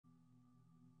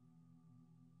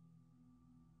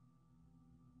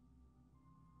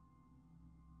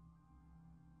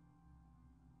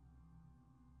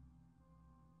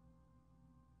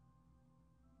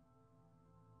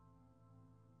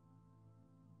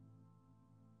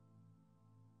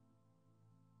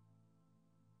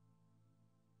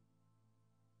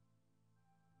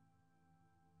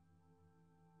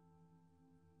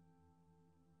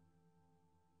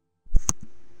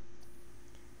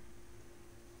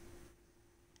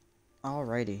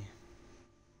Alrighty.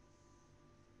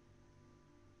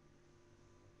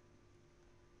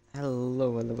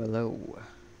 Hello, hello, hello.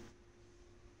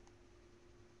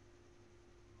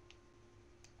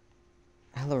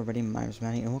 Hello everybody, my name is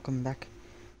Manny, and welcome back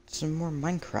to some more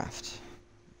Minecraft.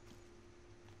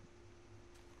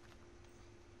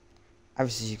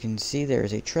 Obviously, as you can see, there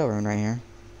is a trail run right here.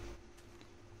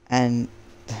 And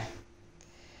I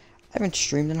haven't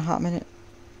streamed in a hot minute.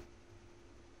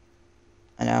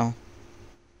 I know.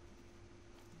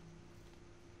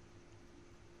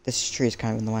 This tree is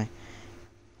kind of in the way.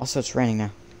 Also, it's raining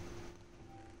now.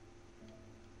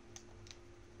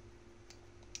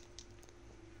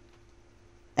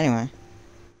 Anyway.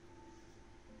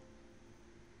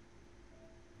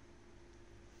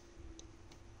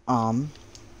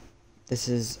 This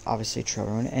is obviously a trail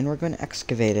run, and we're going to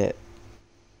excavate it.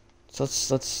 So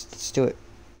let's do it.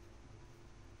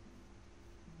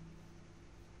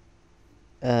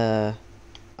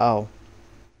 Oh.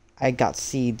 I got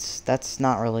seeds. That's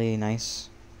not really nice.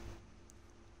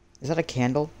 Is that a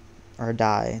candle? Or a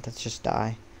dye? That's just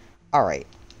dye. Alright.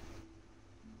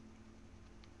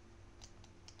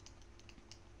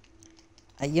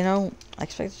 You know, I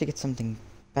expected to get something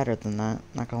better than that,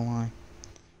 not gonna lie.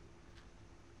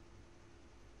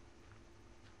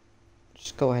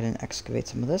 Just go ahead and excavate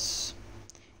some of this.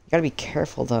 You gotta be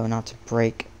careful, though, not to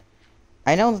break.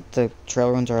 I know that the trail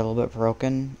runs are a little bit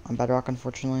broken on Bedrock,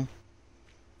 unfortunately.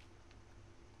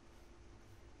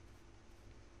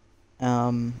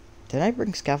 Did I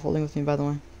bring scaffolding with me, by the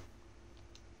way?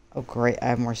 Oh, great, I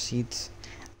have more seeds.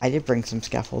 I did bring some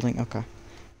scaffolding, okay.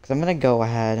 Because I'm gonna go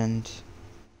ahead and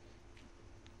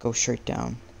go straight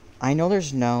down. I know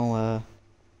there's no,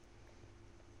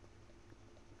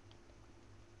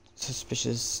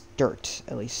 suspicious dirt,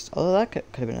 at least. Although that could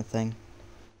have been a thing.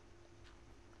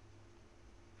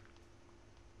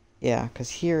 Yeah, because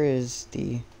here is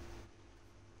the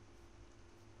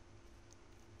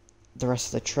rest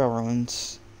of the trail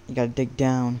runs. You gotta dig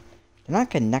down. They're not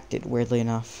connected, weirdly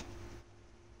enough.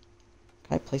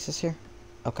 Can I place this here?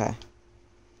 Okay.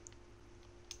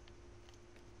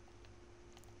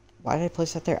 Why did I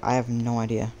place that there? I have no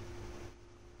idea.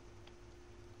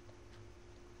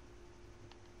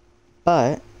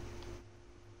 But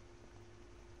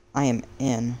I am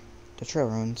in the trail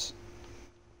ruins,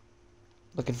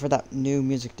 looking for that new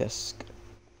music disc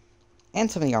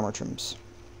and some of the armor trims,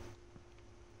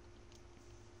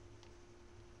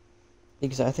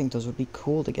 because I think those would be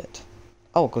cool to get.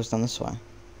 Oh, it goes down this way.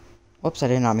 Whoops, I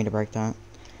did not mean to break that.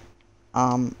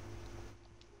 I'm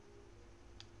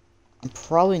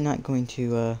probably not going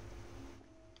to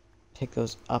pick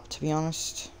those up, to be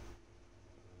honest.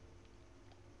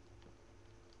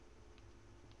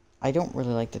 I don't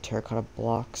really like the terracotta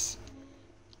blocks.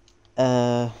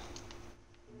 Let's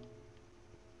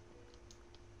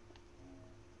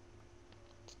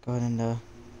go ahead and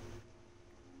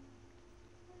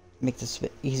make this a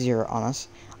bit easier on us.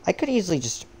 I could easily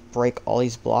just break all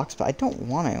these blocks, but I don't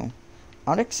want to.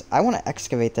 I want to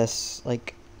excavate this,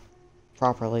 like,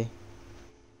 properly.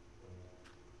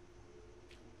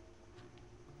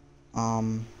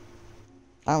 I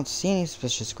don't see any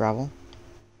suspicious gravel.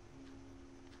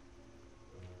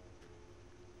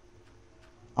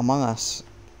 Among Us.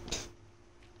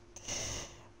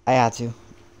 I had to.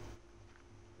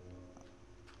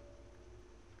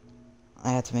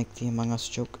 I had to make the Among Us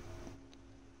joke.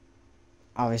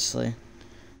 Obviously.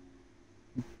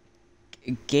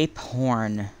 Gape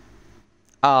horn.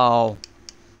 Oh.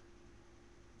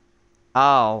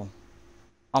 Oh.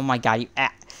 Oh my god, you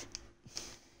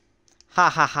Ha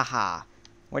ha ha ha.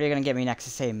 What are you gonna get me next to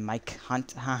say, Mike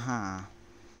Hunt? Ha ha.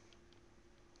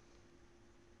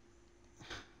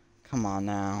 Come on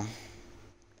now.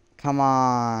 Come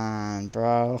on,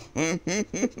 bro.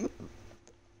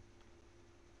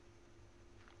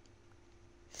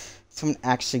 Someone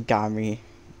actually got me.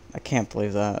 I can't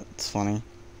believe that. It's funny.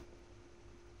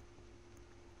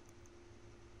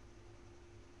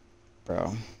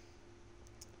 Bro.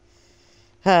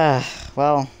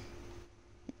 Well.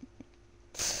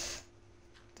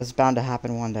 That's bound to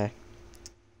happen one day.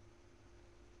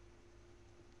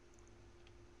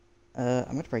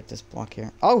 I'm gonna break this block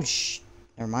here. Oh,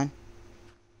 never mind.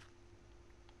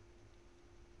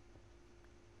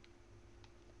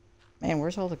 Man,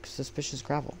 where's all the suspicious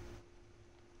gravel?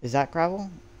 Is that gravel?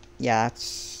 Yeah,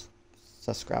 that's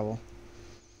gravel.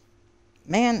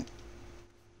 Man.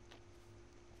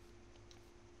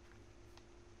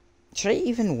 Should I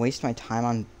even waste my time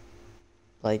on,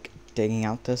 like, digging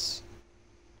out this?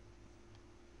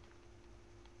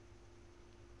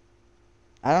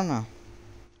 I don't know.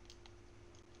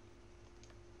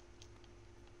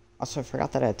 Also, I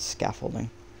forgot that I had scaffolding.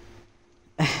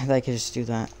 That I could just do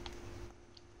that.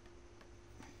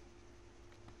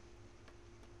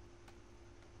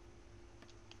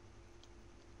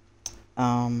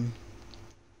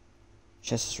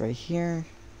 Chest is right here.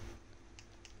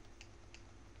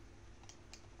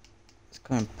 Let's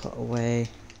go and put away.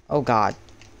 Oh god.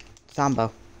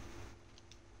 Zombo.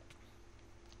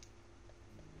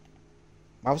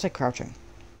 Why was I crouching?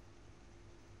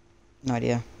 No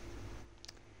idea.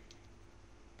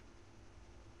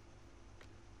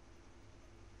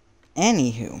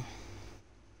 Anywho.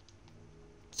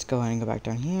 Let's go ahead and go back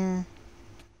down here.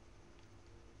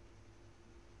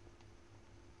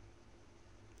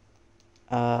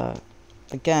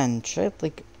 Again, should I,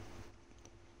 like...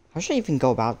 How should I even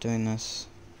go about doing this?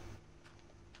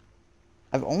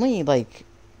 I've only, like,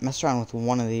 messed around with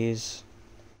one of these.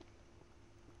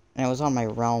 And it was on my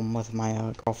realm with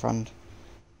my, girlfriend.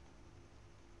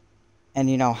 And,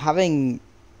 you know, having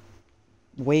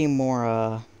way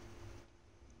more,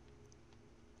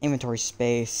 inventory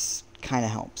space kind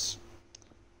of helps.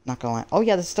 Not gonna lie. Oh,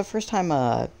 yeah, this is the first time,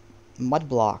 mud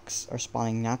blocks are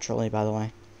spawning naturally, by the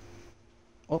way.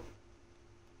 Oh.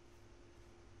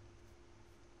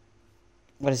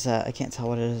 What is that? I can't tell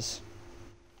what it is.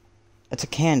 It's a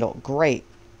candle. Great.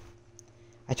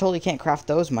 I totally can't craft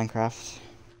those, Minecraft.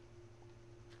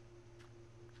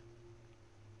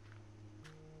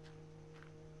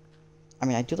 I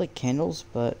mean, I do like candles,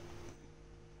 but...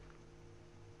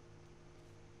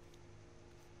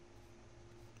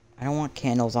 I don't want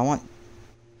candles. I want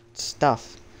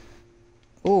stuff.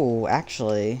 Ooh,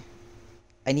 actually...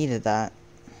 I needed that.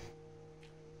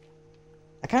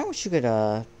 I kind of wish you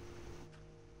could,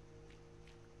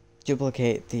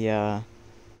 duplicate the,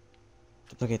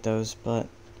 duplicate those, but...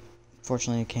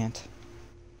 Unfortunately, you can't.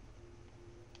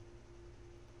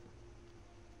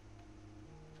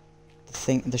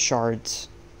 The shards.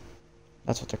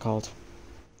 That's what they're called.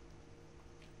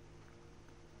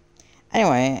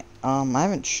 Anyway, I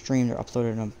haven't streamed or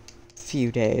uploaded in a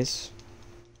few days.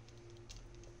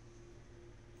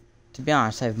 To be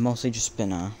honest, I've mostly just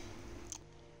been,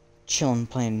 chilling,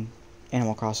 playing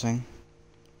Animal Crossing.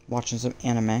 Watching some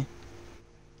anime.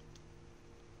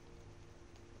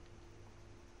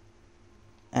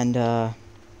 And,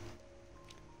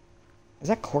 is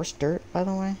that coarse dirt, by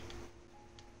the way?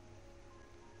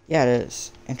 Yeah, it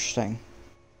is. Interesting.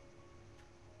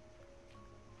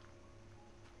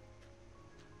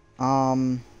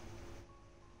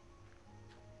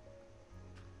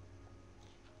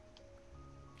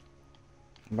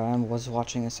 But I was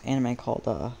watching this anime called,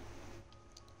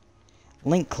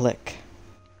 Link Click.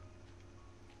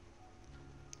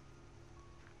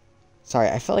 Sorry,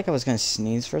 I felt like I was gonna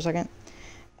sneeze for a second.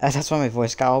 That's why my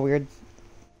voice got all weird.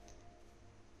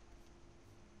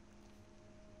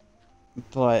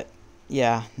 But,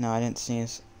 yeah, no, I didn't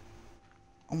sneeze.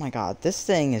 Oh my god, this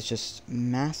thing is just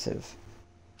massive.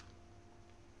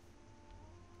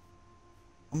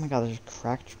 Oh my god, there's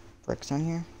cracked bricks on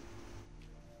here.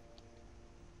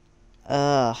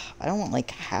 I don't want,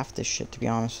 like, half this shit, to be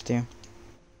honest with you.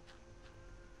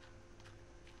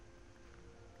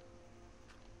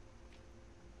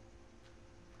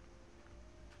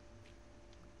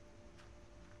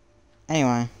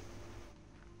 Anyway.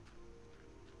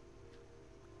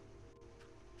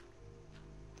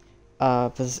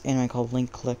 But this anime called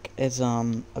Link Click is,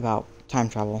 about time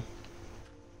travel.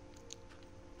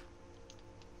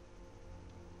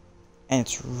 And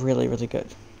it's really, really good.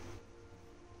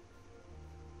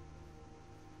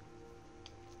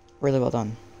 Really well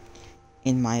done.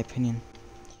 In my opinion.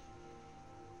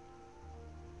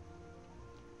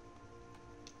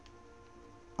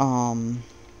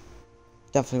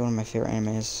 Definitely one of my favorite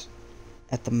animes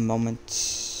at the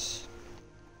moment.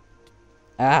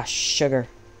 Ah, sugar.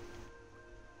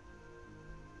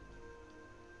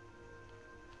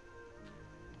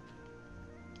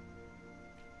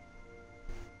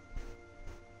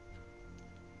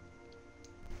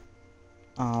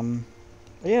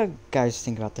 What do you guys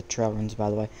think about the trail runes, by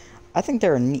the way? I think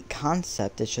they're a neat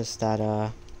concept. It's just that,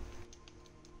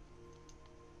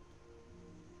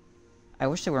 I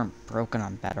wish they weren't broken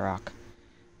on bedrock.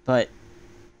 But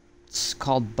it's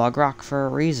called bug rock for a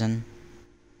reason.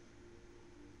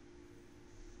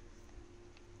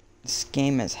 This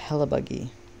game is hella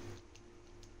buggy.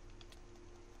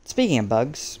 Speaking of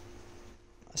bugs,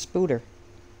 a spooter.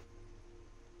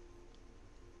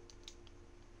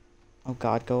 Oh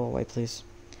god, go away, please.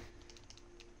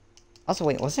 Also,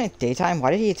 wait, wasn't it daytime?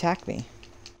 Why did he attack me?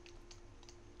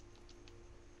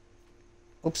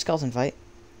 Oops, skeleton fight.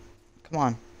 Come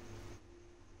on.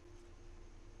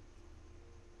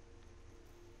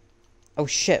 Oh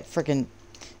shit, freaking...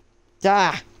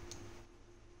 Ah!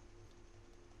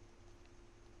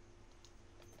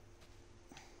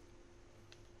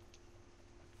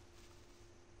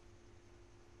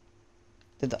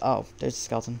 Oh, there's a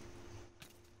skeleton.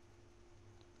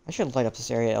 I should light up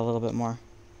this area a little bit more.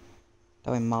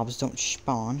 That way mobs don't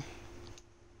spawn.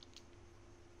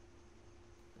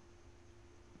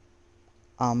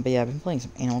 But yeah, I've been playing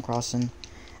some Animal Crossing.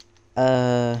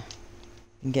 Been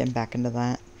getting back into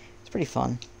that. It's pretty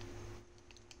fun.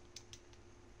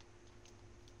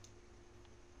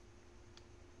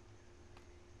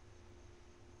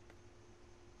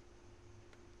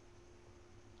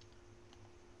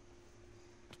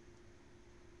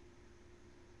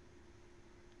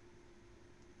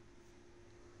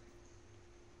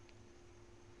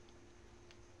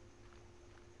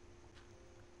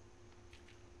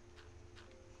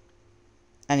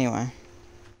 Anyway.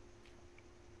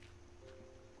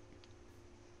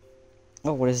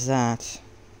 Oh, what is that?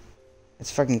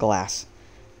 It's freaking glass.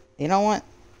 You know what?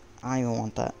 I don't even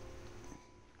want that.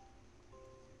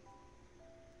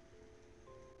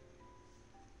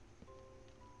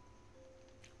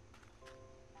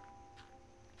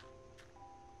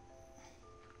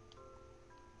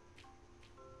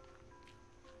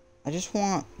 I just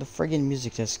want the friggin'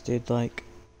 music disc, dude. Like,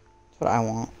 that's what I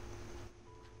want.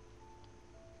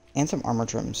 And some armor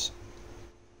trims.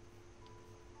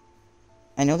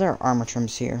 I know there are armor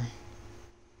trims here.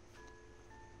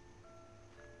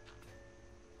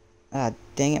 Ah,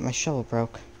 dang it, my shovel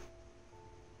broke.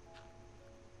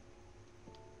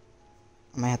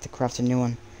 I might have to craft a new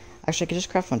one. Actually, I could just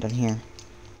craft one down here.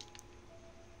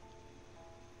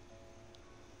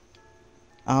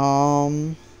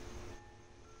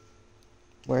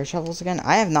 Where are shovels again?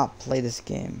 I have not played this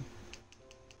game.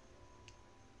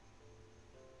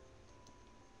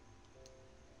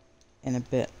 In a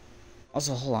bit.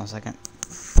 Also, hold on a second.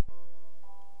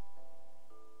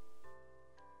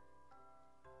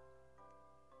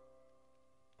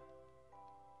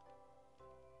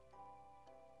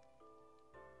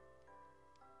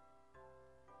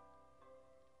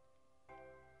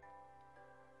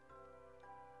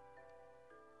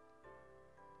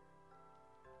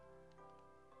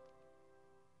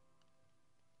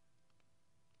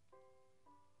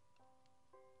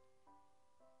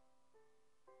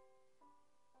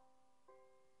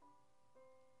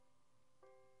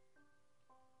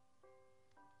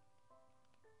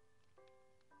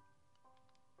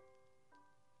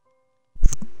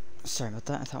 Sorry about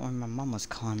that. I thought my mom was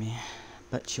calling me,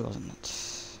 but she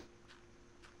wasn't.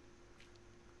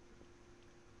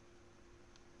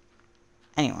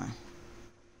 Anyway.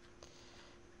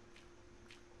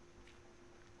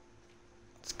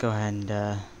 Let's go ahead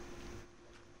and,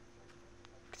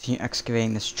 continue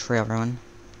excavating this trail ruin.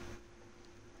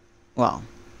 Well.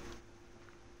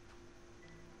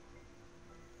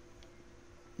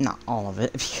 Not all of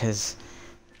it, because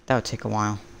that would take a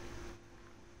while.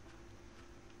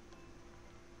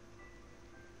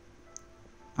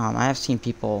 I have seen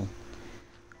people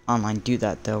online do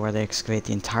that, though, where they excavate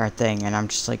the entire thing, and I'm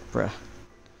just like, bruh.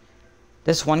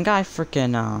 This one guy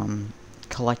freaking,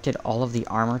 collected all of the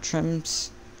armor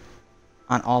trims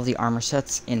on all the armor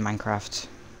sets in Minecraft.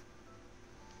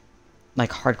 Like,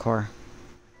 hardcore.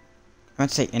 I would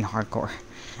say in hardcore.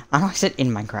 I don't know, I said in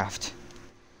Minecraft.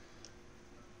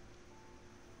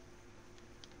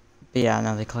 But yeah,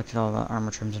 no, they collected all the armor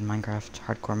trims in Minecraft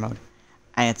hardcore mode.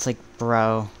 And it's like,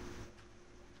 bro.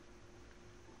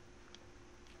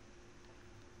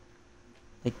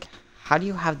 Like, how do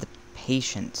you have the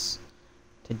patience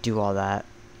to do all that?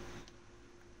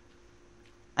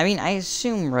 I mean, I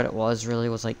assume what it was really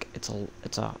was like, it's a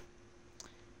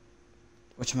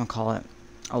whatchamacallit,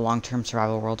 a long-term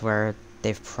survival world where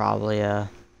they've probably, they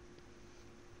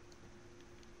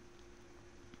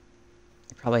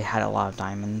probably had a lot of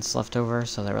diamonds left over,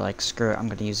 so they were like, screw it, I'm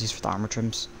gonna use these for the armor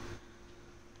trims.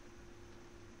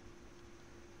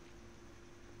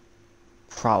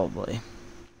 Probably.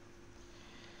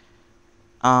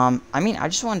 I mean, I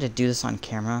just wanted to do this on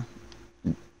camera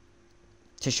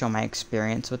to show my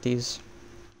experience with these.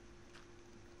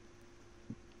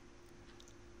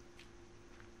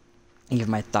 And give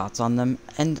my thoughts on them.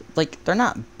 And, like, they're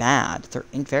not bad. They're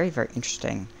very, very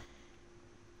interesting.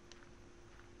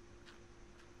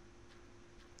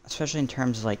 Especially in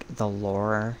terms of, like, the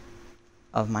lore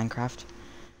of Minecraft.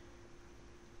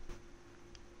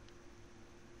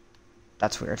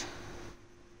 That's weird.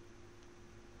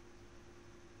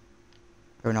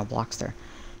 There were no blocks there.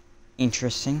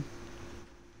 Interesting.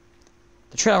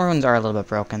 The trail ruins are a little bit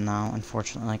broken, though,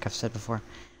 unfortunately, like I've said before.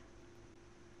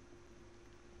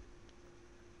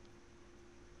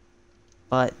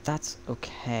 But that's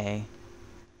okay.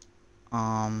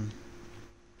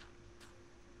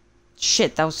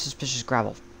 Shit, that was suspicious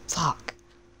gravel. Fuck.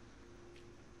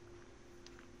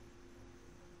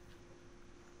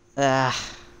 Ugh.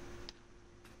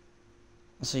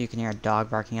 Also, you can hear a dog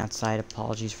barking outside.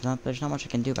 Apologies for that, but there's not much I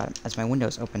can do about it as my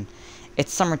window's open.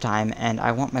 It's summertime, and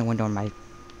I want my window in my...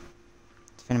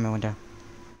 fan in my window.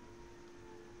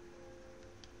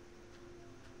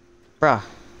 Bruh.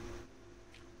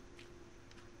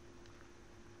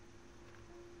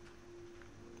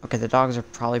 Okay, the dogs are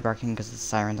probably barking because of the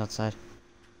sirens outside.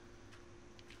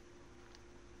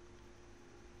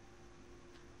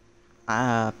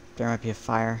 There might be a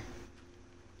fire.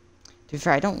 To be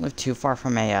fair, I don't live too far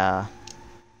from a,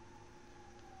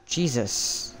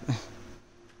 Jesus.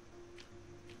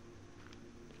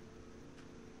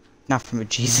 Not from a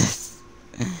Jesus.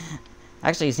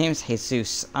 Actually, his name is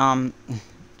Jesus.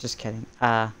 Just kidding.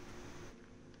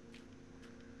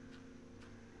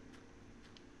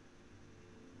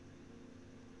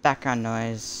 Background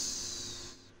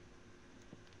noise.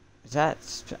 Is that...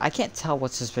 I can't tell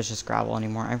what's suspicious gravel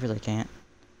anymore. I really can't.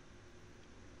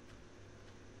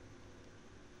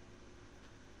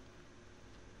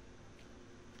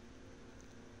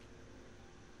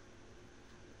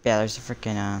 Yeah, there's a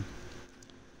freaking,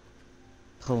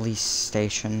 police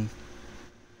station.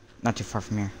 Not too far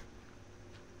from here.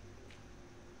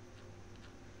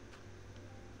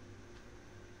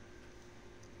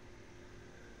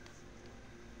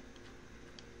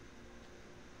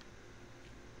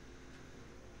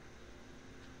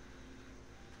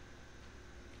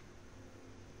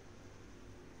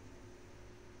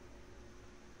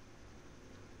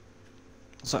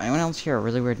 So, anyone else hear a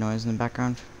really weird noise in the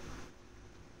background?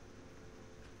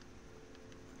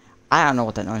 I don't know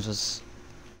what that noise was.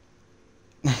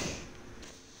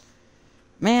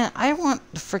 Man, I want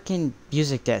the freaking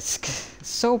music disc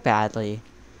so badly.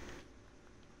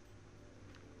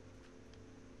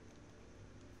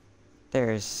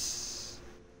 There's...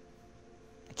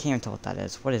 I can't even tell what that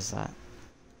is. What is that?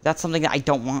 That's something that I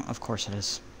don't want? Of course it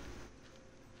is.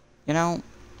 You know,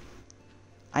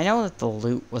 I know that the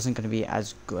loot wasn't going to be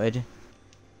as good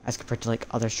as compared to, like,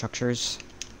 other structures.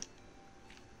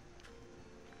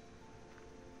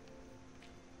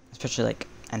 Especially, like,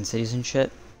 end cities and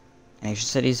shit. And Asian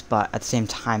cities, but at the same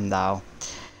time, though,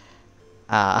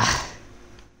 kind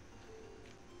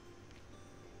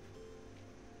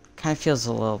of feels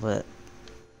a little bit,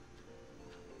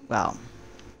 well,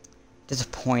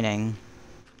 disappointing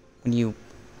when you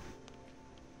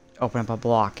open up a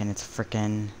block and it's a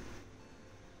frickin'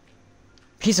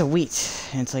 piece of wheat.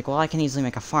 And it's like, well, I can easily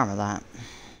make a farm of that.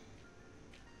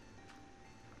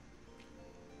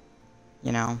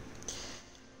 You know?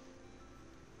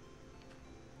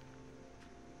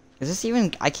 Is this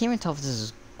even... I can't even tell if this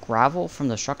is gravel from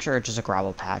the structure or just a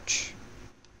gravel patch.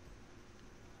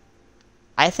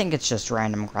 I think it's just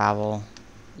random gravel.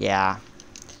 Yeah.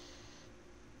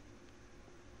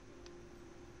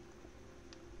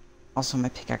 Also, my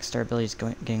pickaxe durability is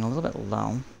getting a little bit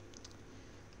low.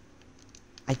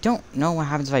 I don't know what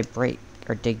happens if I break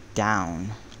or dig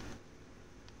down.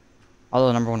 Although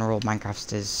the number one rule of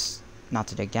Minecraft is not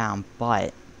to dig down,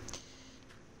 but...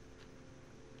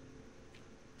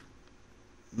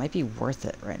 might be worth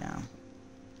it right now.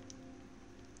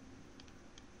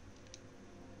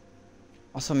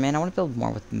 Also, man, I want to build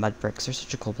more with mud bricks. They're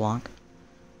such a cool block.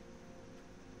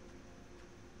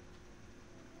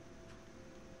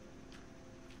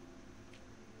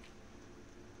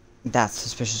 That's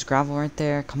suspicious gravel right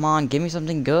there. Come on, give me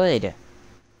something good.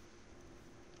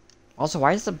 Also,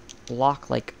 why is the block,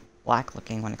 like, black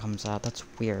looking when it comes out? That's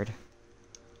weird.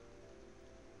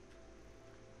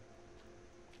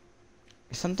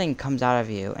 If something comes out of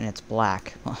you and it's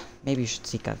black, well, maybe you should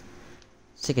seek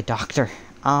a doctor.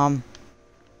 Well,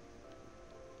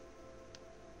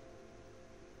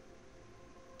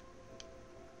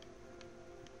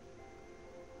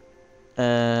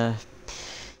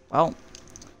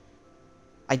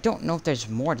 I don't know if there's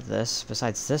more to this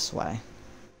besides this way.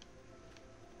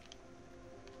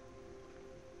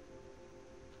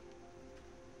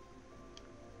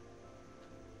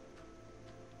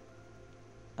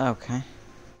 Okay.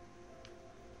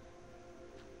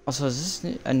 Also, is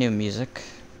this a new music?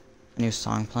 A new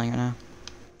song playing right now?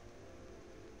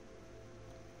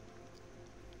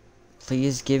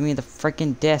 Please give me the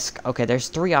freaking disc. Okay, there's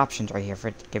 3 options right here for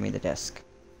it to give me the disc.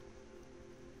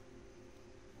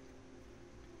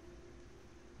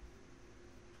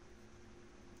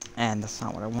 And that's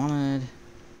not what I wanted.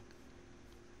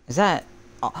 Is that...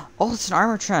 oh, it's an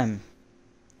armor trim.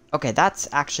 Okay, that's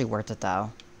actually worth it,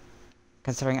 though.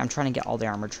 Considering I'm trying to get all the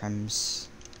armor trims.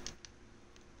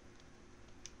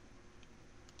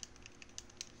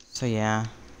 So yeah,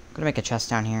 I'm gonna make a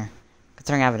chest down here,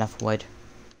 considering I have enough wood.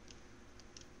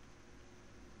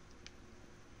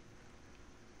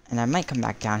 And I might come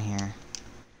back down here.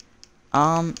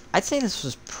 I'd say this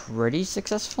was pretty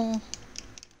successful.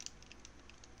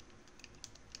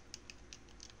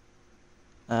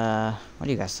 What do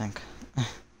you guys think?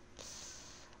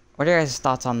 What are your guys'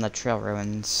 thoughts on the trail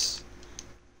ruins?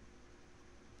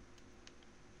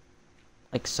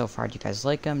 Like, so far, do you guys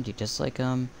like them? Do you dislike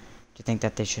them? Do you think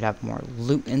that they should have more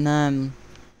loot in them?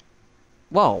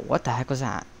 Whoa, what the heck was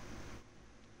that?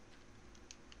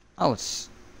 Oh, it's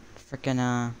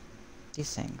freaking,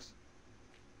 these things.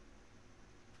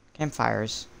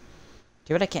 Campfires.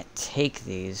 Dude, but I can't take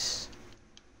these.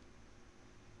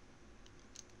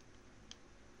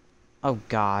 Oh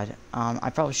god. I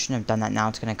probably shouldn't have done that now.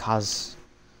 It's gonna cause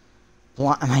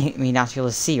me not to be able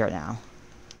to see right now.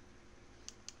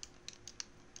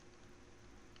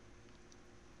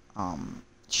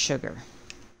 Sugar.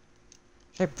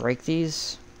 Should I break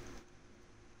these?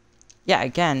 Yeah,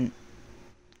 again,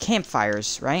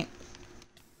 campfires, right?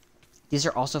 These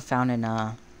are also found in,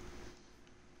 the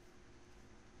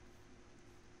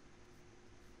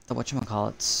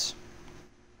whatchamacallits.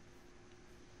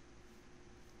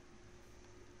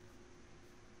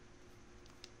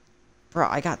 Bro,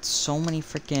 I got so many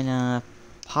freaking,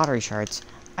 pottery shards.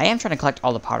 I am trying to collect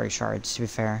all the pottery shards, to be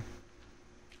fair.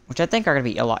 Which I think are going to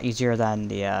be a lot easier than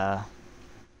the,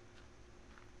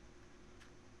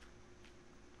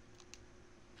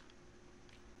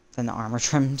 armor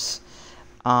trims.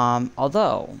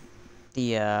 Although,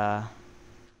 the,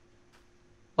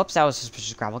 whoops, that was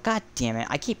suspicious gravel. God damn it,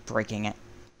 I keep breaking it.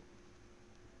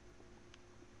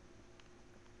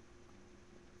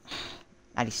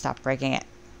 Maddie, stop breaking it.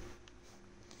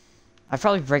 I've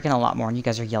probably breaking a lot more, and you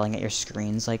guys are yelling at your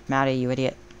screens like, Maddie, you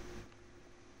idiot.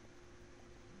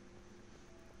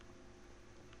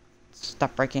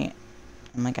 Stop breaking it.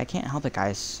 I'm like, I can't help it,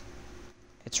 guys.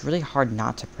 It's really hard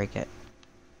not to break it.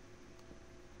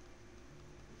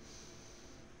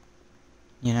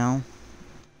 You know?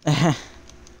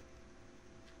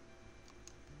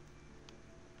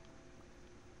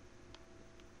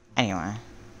 Anyway.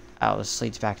 Oh, this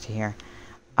leads back to here.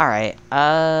 Alright,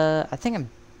 I think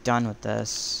I'm done with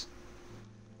this.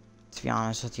 To be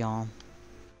honest with y'all.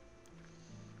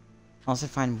 Unless I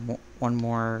find one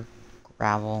more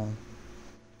gravel.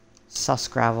 Sus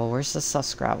gravel. Where's the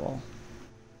sus gravel?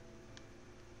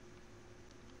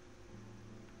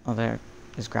 Oh, there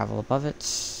is gravel above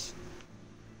it.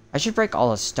 I should break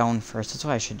all the stone first. That's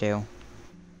what I should do.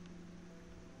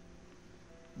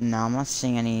 No, I'm not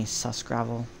seeing any sus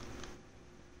gravel.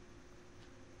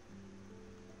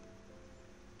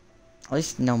 At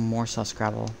least no more sus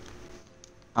gravel.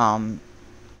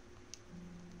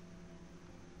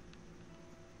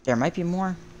 There might be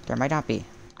more. There might not be.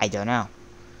 I don't know.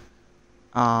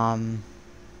 What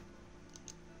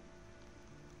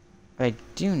I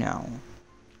do know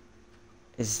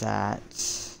is that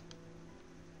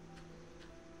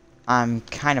I'm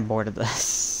kind of bored of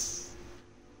this.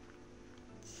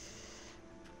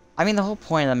 I mean, the whole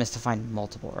point of them is to find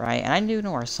multiple, right? And I do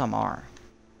know where some are.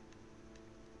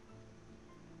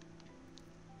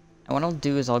 And what I'll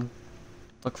do is I'll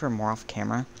look for more off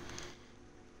camera.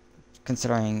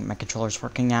 Considering my controller's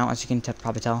working now, as you can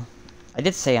probably tell. I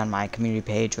did say on my community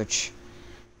page, which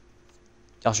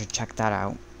y'all should check that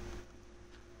out.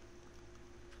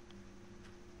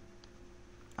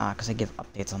 Because I give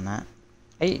updates on that.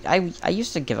 I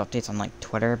used to give updates on, like,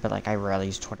 Twitter, but, like, I rarely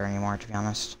use Twitter anymore, to be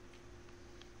honest.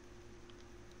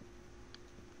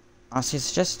 Honestly,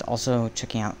 it's just also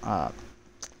checking out,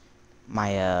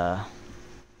 my,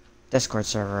 Discord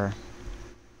server.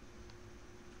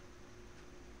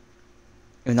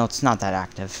 Even though it's not that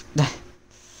active.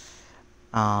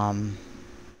 But I'm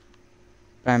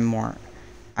more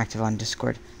active on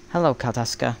Discord. Hello,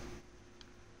 Kaltaska.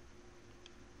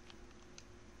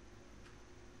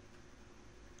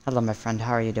 Hello, my friend.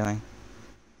 How are you doing?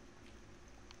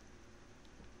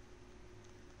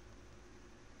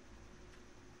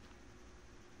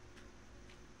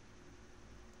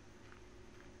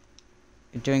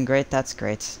 You're doing great? That's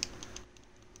great.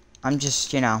 I'm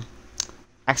just, you know,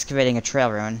 excavating a trail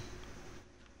ruin.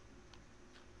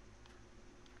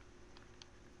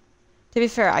 To be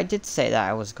fair, I did say that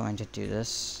I was going to do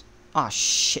this. Aw,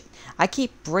 shit. I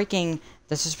keep breaking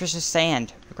the suspicious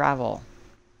sand, gravel.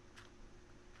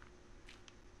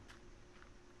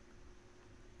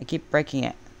 I keep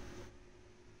breaking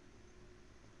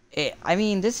it. I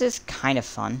mean, this is kind of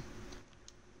fun.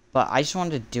 But I just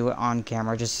wanted to do it on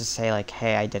camera just to say, like,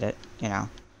 hey, I did it, you know.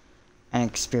 And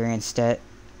experienced it,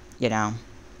 you know.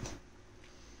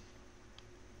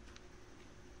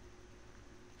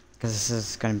 because this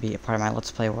is going to be a part of my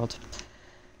Let's Play world.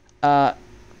 Yeah,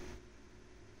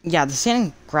 the sand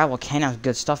and gravel can have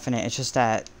good stuff in it. It's just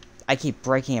that I keep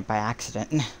breaking it by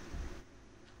accident.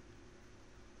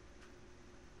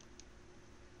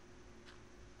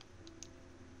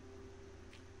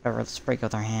 Whatever, let's break it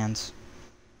with our hands.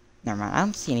 Never mind, I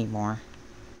don't see any more.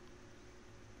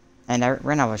 And I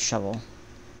ran out of a shovel.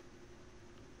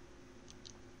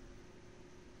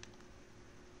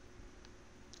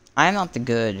 I'm not the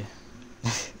good.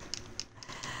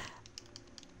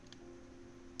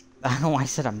 I don't know why I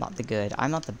said I'm not the good. I'm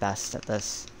not the best at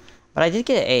this. But I did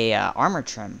get a armor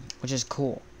trim, which is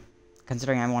cool.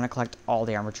 Considering I want to collect all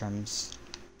the armor trims.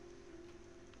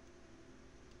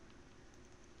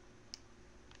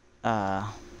 Let's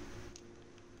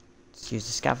use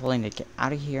the scaffolding to get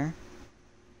out of here.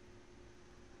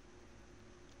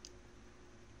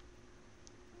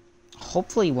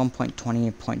 Hopefully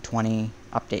 1.20.20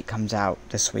 update comes out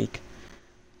this week.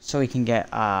 So we can get,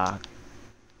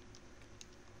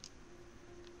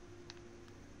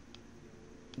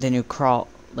 the new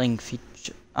crawling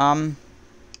feature. Are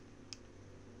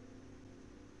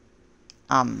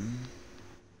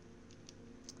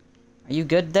you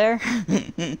good there?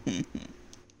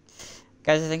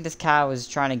 Guys, I think this cow is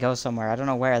trying to go somewhere. I don't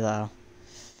know where, though.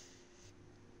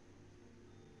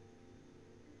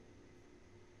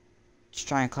 Just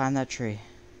trying to climb that tree.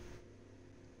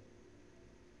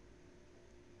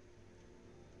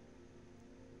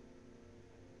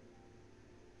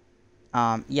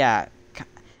 Yeah.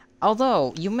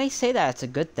 Although, you may say that it's a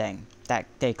good thing that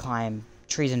they climb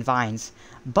trees and vines,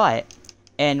 but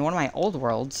in one of my old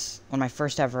worlds, one of my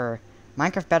first ever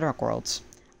Minecraft Bedrock worlds,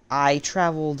 I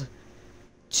traveled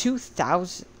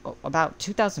about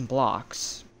 2,000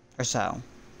 blocks or so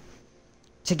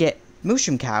to get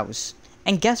mushroom cows.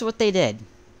 And guess what they did?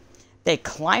 They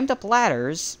climbed up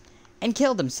ladders and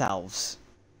killed themselves.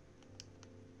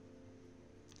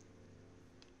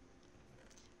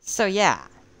 So yeah,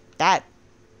 that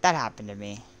happened to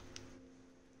me.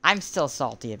 I'm still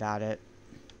salty about it.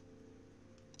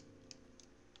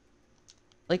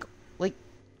 Like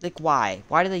why?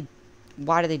 Why do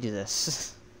they do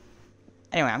this?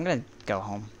 Anyway, I'm gonna go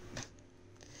home.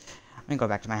 I'm gonna go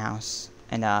back to my house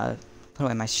and put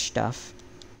away my stuff.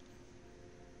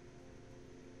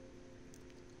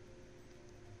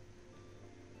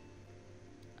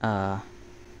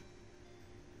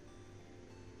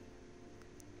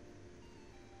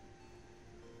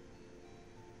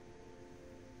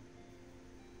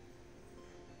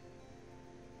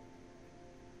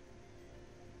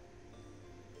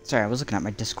 Sorry, I was looking at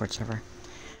my Discord server.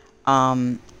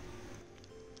 I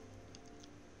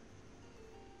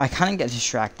kind of get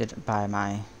distracted by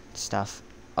my stuff.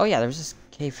 Oh yeah, there's this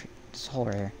cave, this hole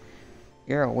right here.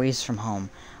 You're a ways from home.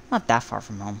 I'm not that far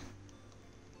from home.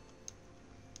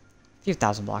 A few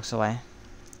thousand blocks away.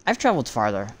 I've traveled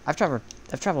farther. I've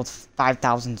traveled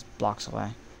 5,000 blocks away.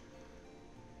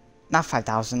 Not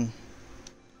 5,000.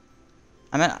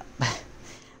 I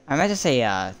meant to say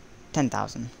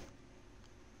 10,000.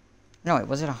 No, wait,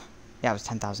 was it? Yeah, it was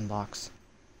 10,000 blocks.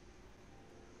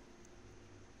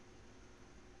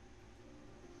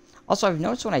 Also, I've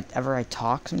noticed whenever I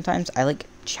talk, sometimes I like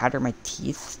chatter my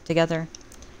teeth together.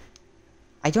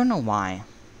 I don't know why.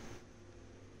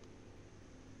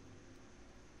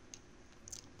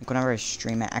 Like whenever I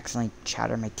stream, I accidentally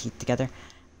chatter my teeth together.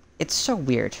 It's so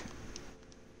weird.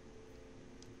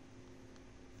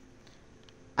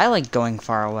 I like going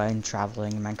far away and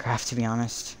traveling in Minecraft, to be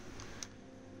honest.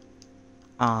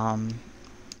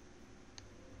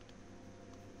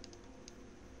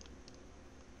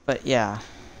 But yeah.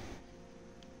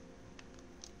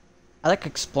 I like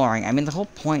exploring. I mean, the whole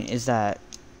point is that,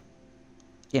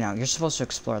 you know, you're supposed to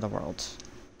explore the world.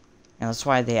 And that's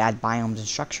why they add biomes and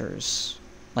structures.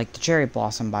 Like the cherry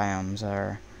blossom biomes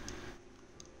or...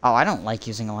 Oh, I don't like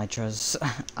using elytras.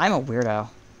 I'm a weirdo.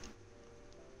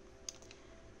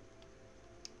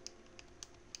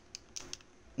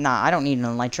 Nah, I don't need an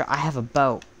elytra. I have a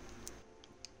bow.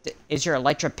 Is your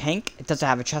elytra pink? Does it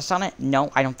have a chest on it? No,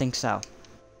 I don't think so.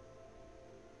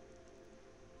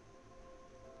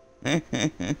 No,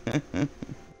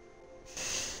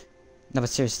 but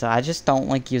seriously, I just don't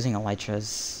like using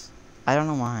elytras. I don't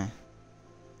know why.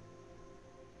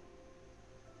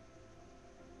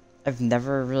 I've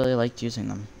never really liked using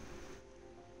them.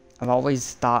 I've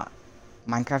always thought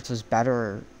Minecraft was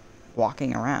better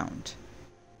walking around.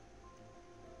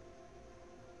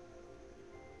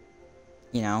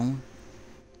 You know?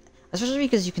 Especially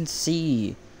because you can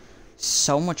see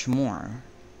so much more.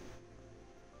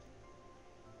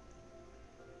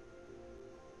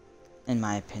 In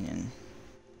my opinion.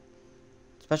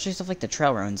 Especially stuff like the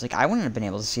trail ruins. Like, I wouldn't have been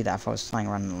able to see that if I was flying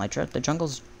around in Elytra. The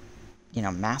jungle's, you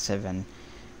know, massive and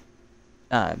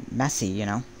messy, you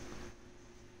know.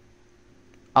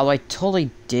 Although I totally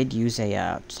did use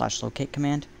a /locate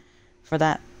command for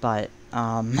that, but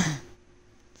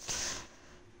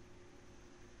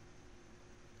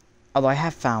although I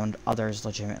have found others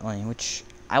legitimately, which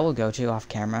I will go to off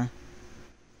camera.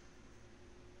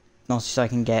 Mostly so I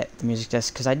can get the music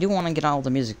disc, because I do want to get all the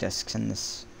music discs in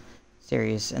this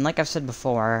series. And like I've said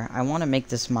before, I want to make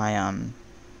this my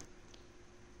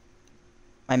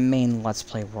my main Let's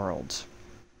Play world.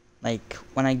 Like,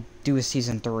 when I do a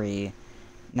Season 3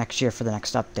 next year for the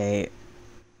next update,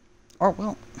 or,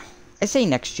 well, I say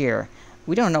next year,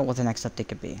 we don't know what the next update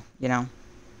could be, you know?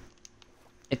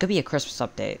 It could be a Christmas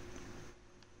update.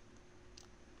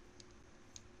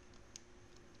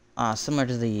 Similar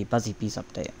to the Buzzy Bees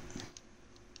update.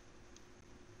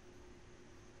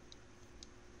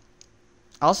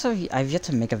 Also, I've yet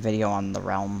to make a video on the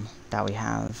realm that we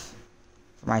have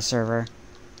for my server.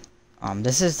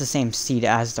 This is the same seed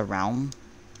as the realm.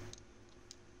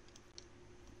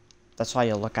 That's why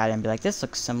you'll look at it and be like, this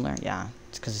looks similar. Yeah,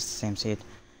 it's because it's the same seed.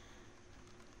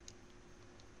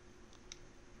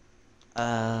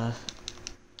 Open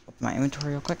my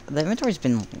inventory real quick. The inventory's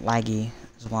been laggy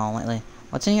as well lately.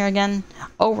 What's in here again?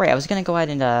 Oh, right, I was gonna go ahead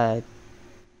and,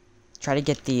 try to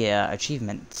get the,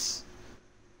 achievements.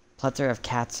 Plethora of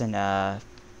cats and,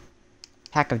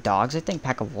 pack of dogs, I think.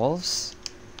 Pack of wolves.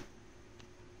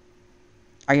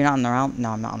 Are you not in the realm? No,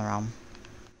 I'm not in the realm.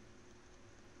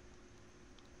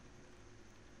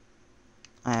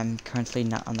 I am currently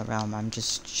not on the realm. I'm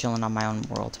just chilling on my own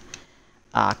world.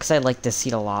 Because I like this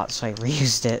seed a lot, so I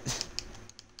reused it.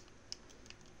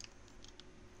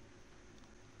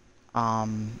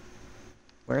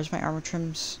 Where's my armor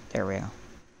trims? There we go.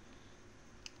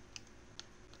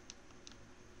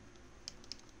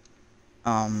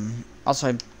 Also,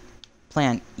 I play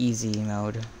on easy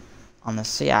mode on this.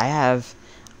 So yeah, I have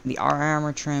the R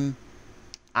armor trim,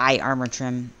 I armor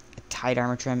trim, a Tide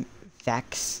armor trim,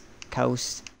 Vex,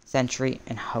 Coast, Sentry,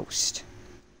 and Host.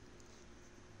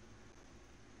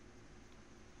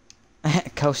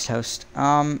 Coast Host. So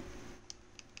I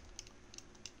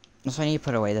need to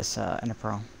put away this Ender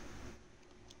Pearl.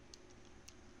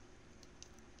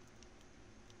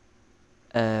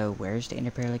 Where's the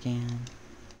Ender Pearl again?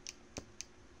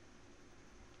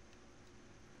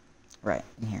 Right,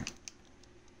 in here.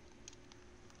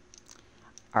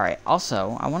 Alright,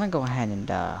 also, I want to go ahead and,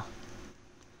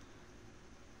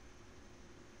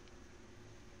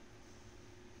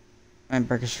 my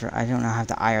burgers for, I don't know how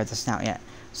to eye or the snout yet.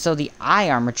 So the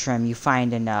eye armor trim you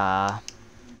find in,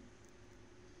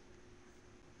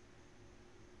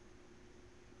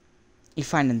 you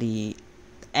find in the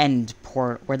end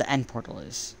port, where the end portal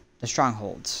is. The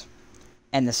strongholds.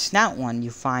 And the snout one you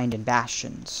find in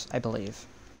bastions, I believe.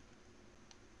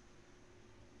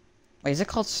 Wait, is it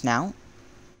called snout?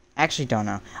 I actually don't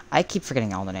know. I keep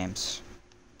forgetting all the names.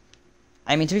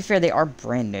 I mean, to be fair, they are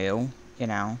brand new, you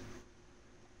know.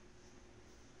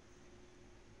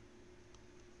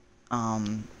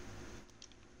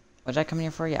 What did I come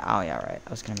here for? Yeah, oh yeah, right. I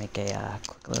was gonna make a,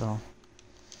 quick little...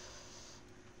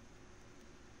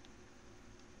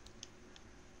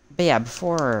 But yeah,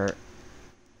 before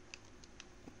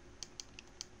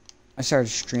I started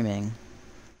streaming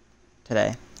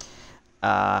today,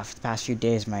 for the past few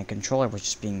days, my controller was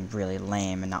just being really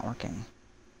lame and not working.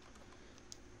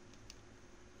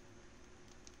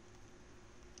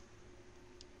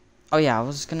 Oh yeah,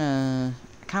 I kind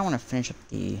of want to finish up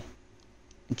the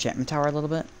enchantment tower a little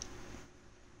bit.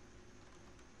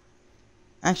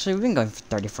 Actually, we've been going for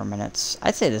 34 minutes.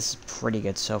 I'd say this is pretty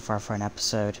good so far for an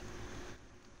episode.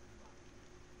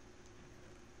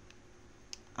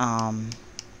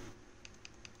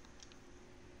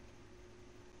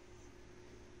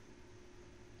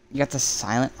 You got the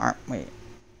silent arm. Wait.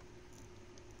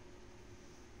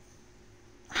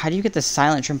 How do you get the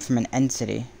silent trim from an end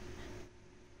city?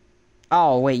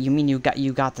 Oh wait, you mean you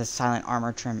got the silent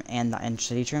armor trim and the end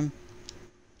city trim?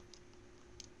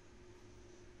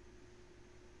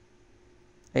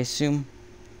 I assume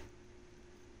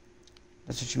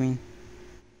that's what you mean.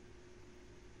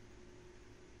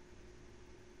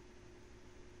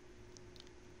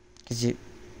 Because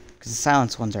the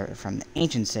silence ones are from the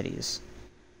ancient cities.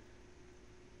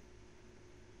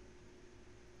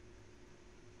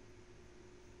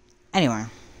 Anyway,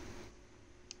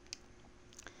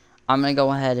 I'm gonna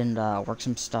go ahead and work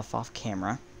some stuff off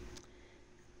camera.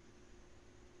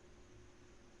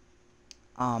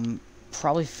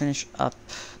 Probably finish up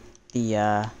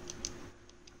the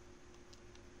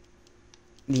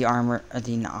the armor,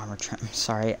 the not armor trim,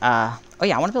 sorry. Oh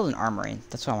yeah, I want to build an armory.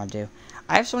 That's what I want to do.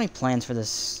 I have so many plans for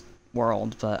this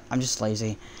world, but I'm just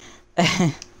lazy.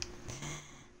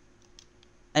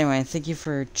 Anyway, thank you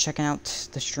for checking out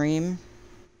the stream.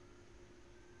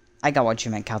 I got what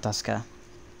you meant, Kaltuska.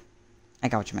 I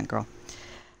got what you meant, girl.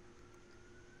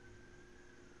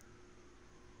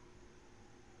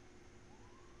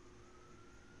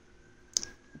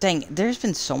 Dang, there's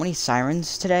been so many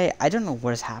sirens today. I don't know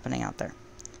what is happening out there.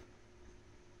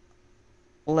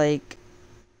 Like,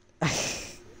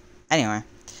 anyway,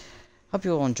 hope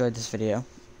you all enjoyed this video.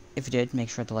 If you did, make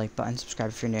sure to like button, subscribe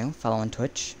if you're new, follow on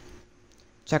Twitch.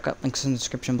 Check out links in the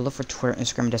description below for Twitter,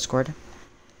 Instagram, and Discord.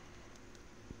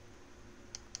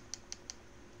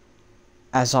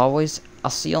 As always,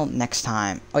 I'll see y'all next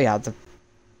time. Oh yeah,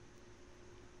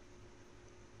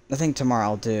 I think tomorrow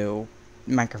I'll do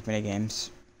Minecraft minigames.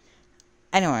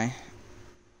 Anyway.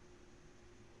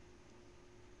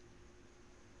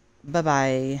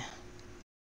 Bye-bye.